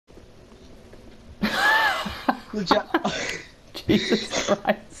Legit. Jesus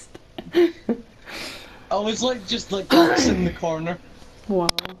Christ. I was like, just like ducks in the corner. Wow.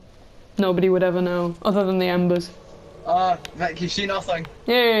 Nobody would ever know, other than the embers. Vic, you see nothing.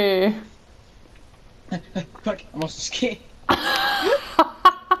 Yay! Quick, I must escape.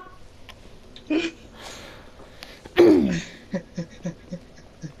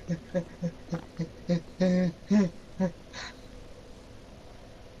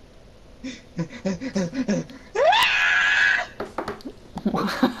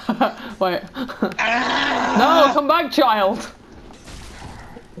 Wait. No, come back, child!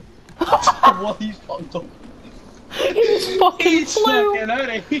 Well, he's fucked up. He just fucking He's flew! fucking out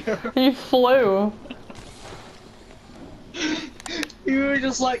of here. He flew. You were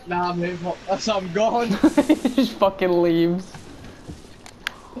just like, nah, mate, fuck this, I'm gone. He just fucking leaves.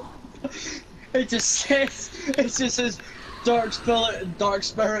 It just says dark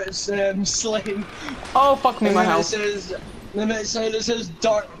spirits slain. Oh, fuck me, And my then health. it says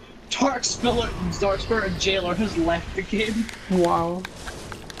dark spirit jailer has left the game. Wow.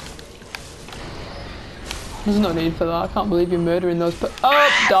 There's no need for that. I can't believe you're murdering those.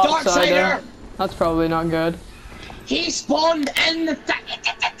 Oh, Darksider. That's probably not good. He spawned in the.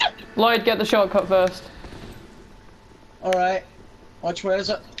 Lloyd, get the shortcut first. All right. Which way is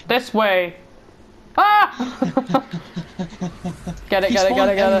it? This way. Ah! Get it.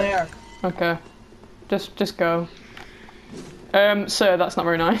 There. Okay. Just go. Sir, that's not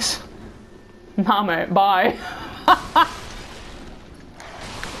very nice. Nah, mate. Bye.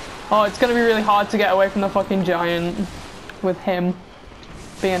 Oh, it's gonna be really hard to get away from the fucking giant with him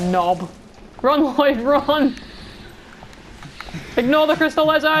being a knob. Run, Lloyd, run! Ignore the crystal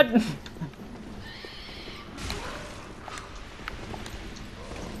lizard!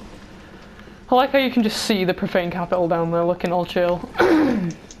 I like how you can just see the profane capital down there looking all chill. Damn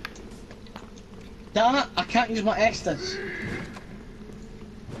it! I can't use my Estus.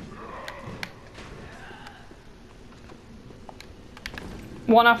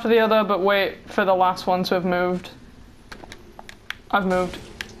 One after the other, but wait for the last one to have moved. I've moved.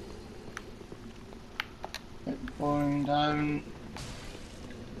 Going down.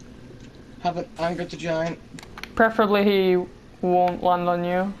 Haven't angered the giant. Preferably he won't land on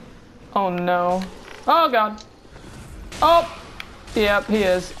you. Oh no. Oh god. Oh! Yep, he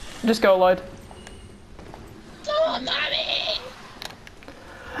is. Just go, Lloyd. Oh, mommy!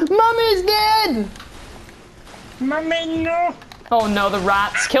 Mummy's dead! Mommy, no! Oh no, the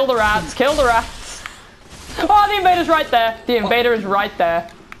rats. Kill the rats. Kill the rats. Oh, the invader's right there. The invader is right there.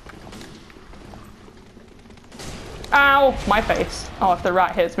 Ow! My face. Oh, if the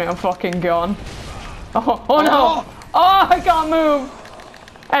rat hits me, I'm fucking gone. Oh no! Oh, I can't move!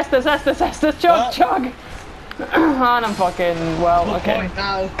 Estes, chug! And I'm fucking, well, okay.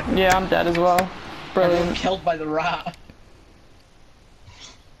 Yeah, I'm dead as well. Brilliant. I'm killed by the rat.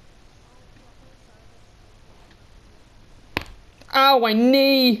 Ow, my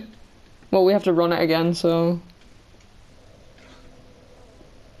knee! Well, we have to run it again, so...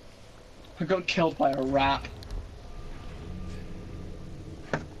 I got killed by a rat.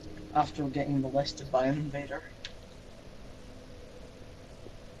 After getting molested by an invader.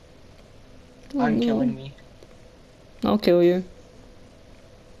 I'm killing me. I'll kill you.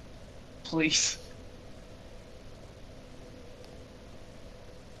 Please.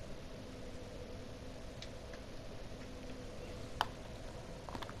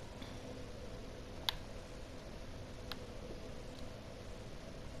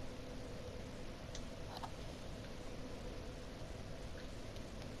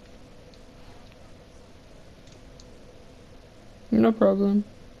 No problem.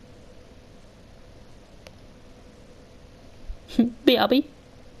 BRB.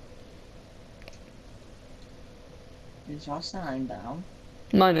 Is your sign down?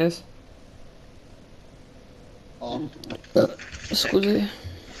 Mine is. Oh. Scusi.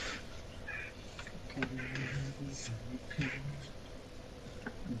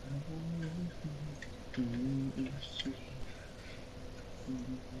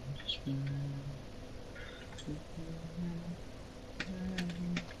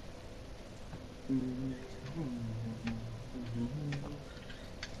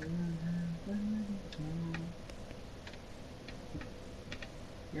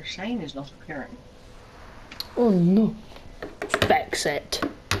 Your sign is not appearing. Oh no. Fix it.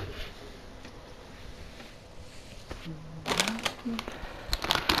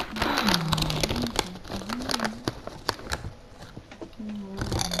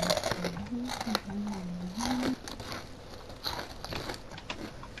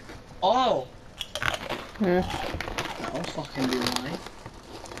 Oh! Yeah. That'll fucking be right.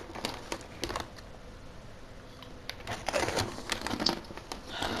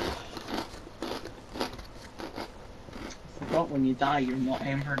 when you die, you're not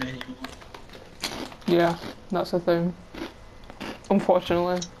embered anymore. Yeah, that's the thing.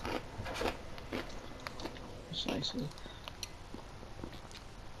 Unfortunately. Precisely.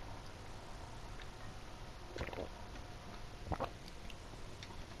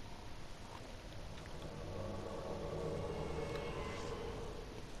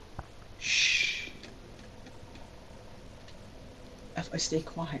 Shh. If I stay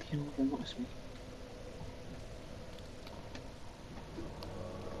quiet, you'll never notice me.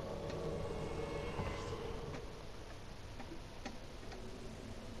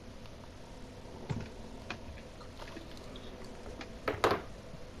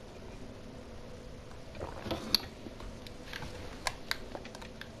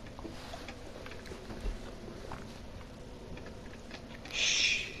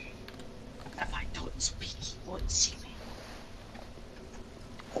 If I don't speak, he won't see me.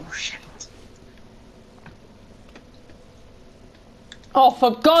 Oh shit. Oh,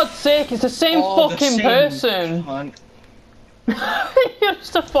 for God's sake, it's the same fucking person! Cunt. You're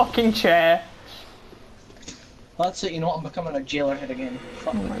just a fucking chair. That's it, you know what? I'm becoming a jailerhead again.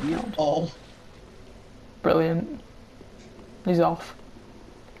 Fuck Oh my you God. all. Brilliant. He's off.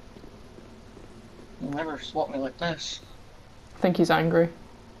 You'll never swap me like this. I think he's angry.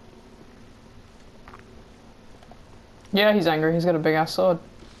 Yeah, he's angry. He's got a big ass sword.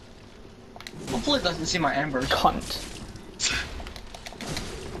 Hopefully it doesn't see my embers. Cunt.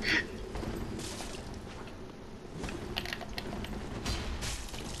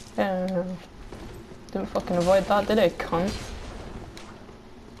 Yeah. Didn't fucking avoid that, did it, cunt?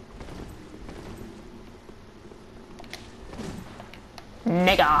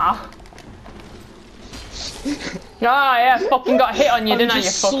 Nigga. Ah, yeah, fucking got hit on you, didn't I, you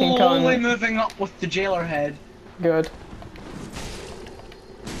fucking cunt? I'm slowly moving up with the jailer head. Good.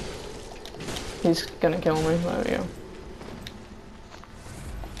 He's gonna kill me, there we go.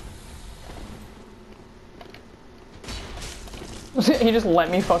 He just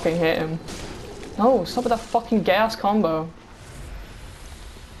let me fucking hit him. No, stop with that fucking gas combo.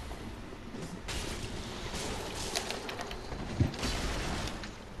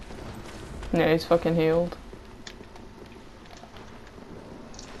 Yeah, he's fucking healed.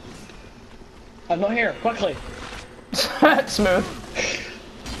 I'm not here, quickly. Smooth.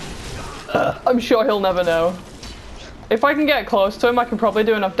 I'm sure he'll never know. If I can get close to him, I can probably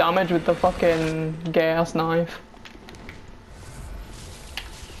do enough damage with the fucking gay-ass knife.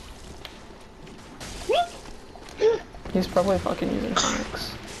 He's probably fucking using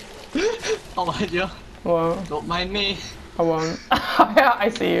hacks. I'll hit you. Whoa. Don't mind me. I won't. I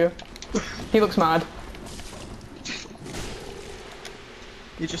see you. He looks mad.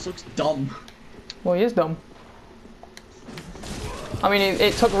 He just looks dumb. Well, he is dumb. I mean,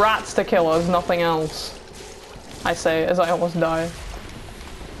 it took rats to kill us, nothing else. I say, as I almost die.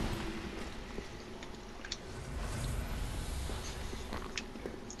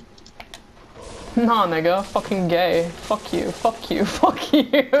 Nah, nigga, fucking gay. Fuck you, fuck you, fuck you.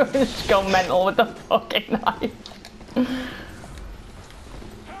 Just go mental with the fucking knife.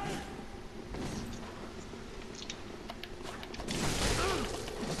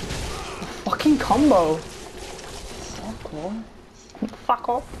 Fucking combo. Fuck off. Fuck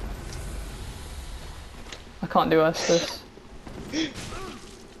off. I can't do Estus.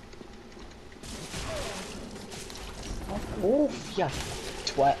 Fuck off, you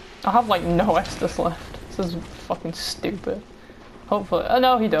twat. I have like no Estus left. This is fucking stupid. Hopefully. Oh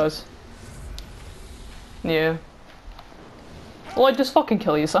no, he does. Yeah. Well, just fucking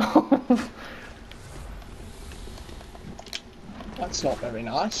kill yourself. That's not very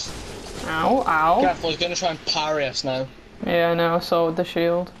nice. Ow, ow. Careful, he's gonna try and parry us now. Yeah, I know, so with the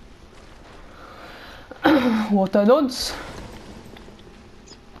shield. What a nonce.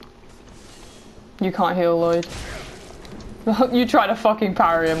 You can't heal Lloyd. You try to fucking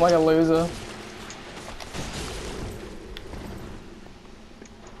parry him like a loser.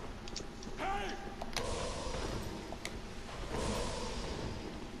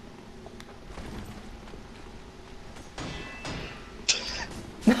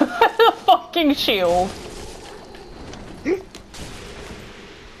 The fucking shield.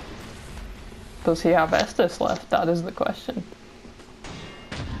 Does he have Estus left? That is the question.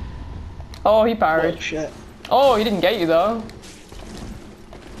 Oh, he parried. Oh shit. Oh, he didn't get you though.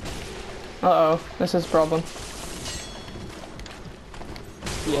 Uh-oh, this is a problem.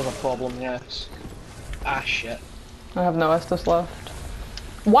 He has a problem, yes. Ah shit. I have no Estus left.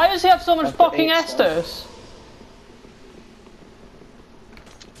 Why does he have so much I've got fucking 8 Estus?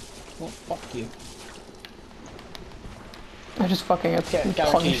 Well, fuck you. I just fucking get Guaranteed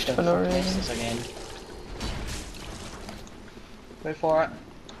punched for no fucking reason. Estus again. Wait for it.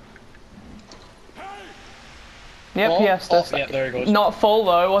 Yep, Oh, yes. oh, yeah, there he goes. Not full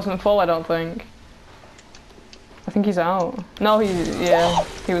though. It wasn't full, I don't think. I think he's out. No, yeah,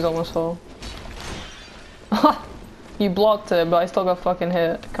 he was almost full. You blocked it, but I still got fucking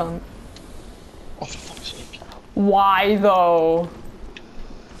hit. Cunt. Oh, for fuck's sake. Why though?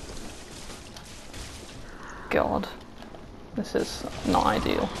 God. This is not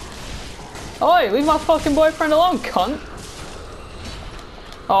ideal. Oi, leave my fucking boyfriend alone, cunt!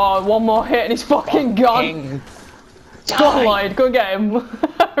 Oh, one more hit and he's fucking gone. Go on, Lloyd, go get him.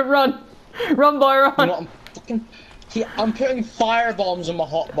 Run. Run, boy, run. You know what, I'm putting fire bombs on my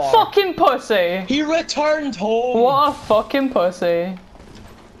hotbar. Fucking pussy. He returned home. What a fucking pussy.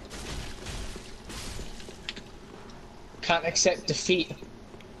 Can't accept defeat.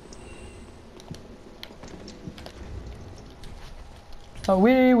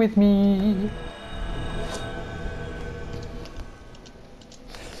 Away with me.